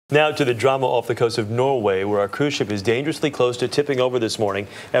Now to the drama off the coast of Norway, where our cruise ship is dangerously close to tipping over this morning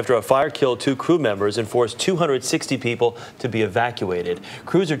after a fire killed 2 crew members and forced 260 people to be evacuated.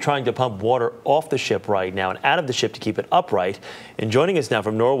 Crews are trying to pump water off the ship right now and out of the ship to keep it upright. And joining us now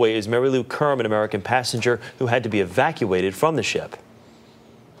from Norway is Mary Lou Kerm, an American passenger who had to be evacuated from the ship.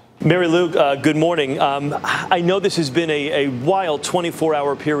 Mary Lou, good morning. I know this has been a wild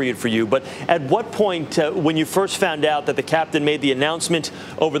 24-hour period for you, but at what point, when you first found out that the captain made the announcement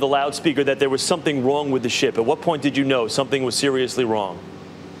over the loudspeaker that there was something wrong with the ship, at what point did you know something was seriously wrong?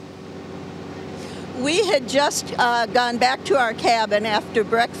 We had just gone back to our cabin after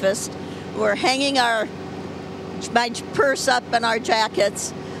breakfast. We're hanging my purse up and our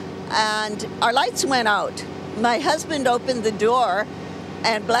jackets, and our lights went out. My husband opened the door,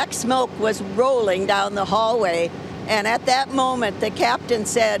 and black smoke was rolling down the hallway. And at that moment, the captain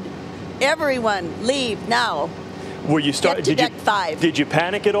said, "Everyone, leave now." Were you Get to deck 5. Did you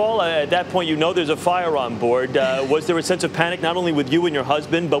panic at all? At that point, you know there's a fire on board. Was there a sense of panic not only with you and your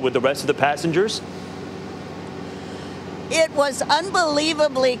husband, but with the rest of the passengers? It was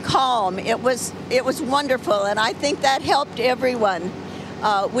unbelievably calm. It was wonderful, and I think that helped everyone.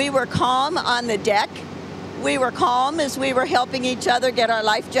 We were calm on the deck. We were calm as we were helping each other get our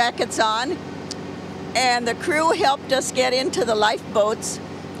life jackets on, and the crew helped us get into the lifeboats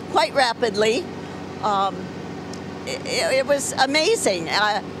quite rapidly. It was amazing.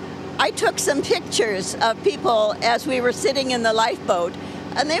 I took some pictures of people as we were sitting in the lifeboat,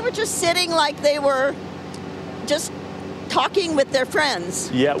 and they were just sitting like they were just talking with their friends.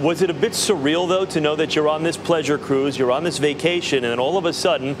 Yeah, was it a bit surreal, though, to know that you're on this pleasure cruise, you're on this vacation, and then all of a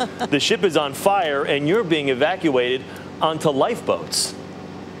sudden the ship is on fire and you're being evacuated onto lifeboats?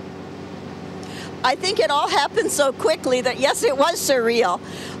 I think it all happened so quickly that, yes, it was surreal.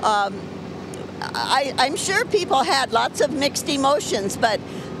 I'm sure people had lots of mixed emotions, but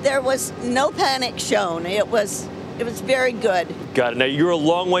there was no panic shown. It was very good. Got it. Now, you're a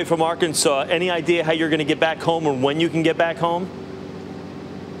long way from Arkansas. Any idea how you're going to get back home or when you can get back home?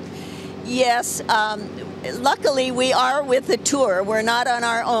 Yes. Luckily, we are with a tour. We're not on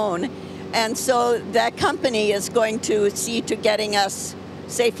our own. And so that company is going to see to getting us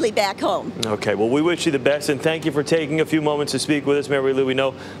safely back home. Okay. Well, we wish you the best, and thank you for taking a few moments to speak with us, Mary Lou. We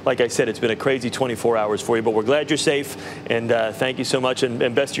know, like I said, it's been a crazy 24 hours for you, but we're glad you're safe, and thank you so much,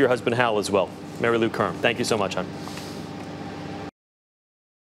 and best to your husband, Hal, as well. Mary Lou Kerm, thank you so much, hon.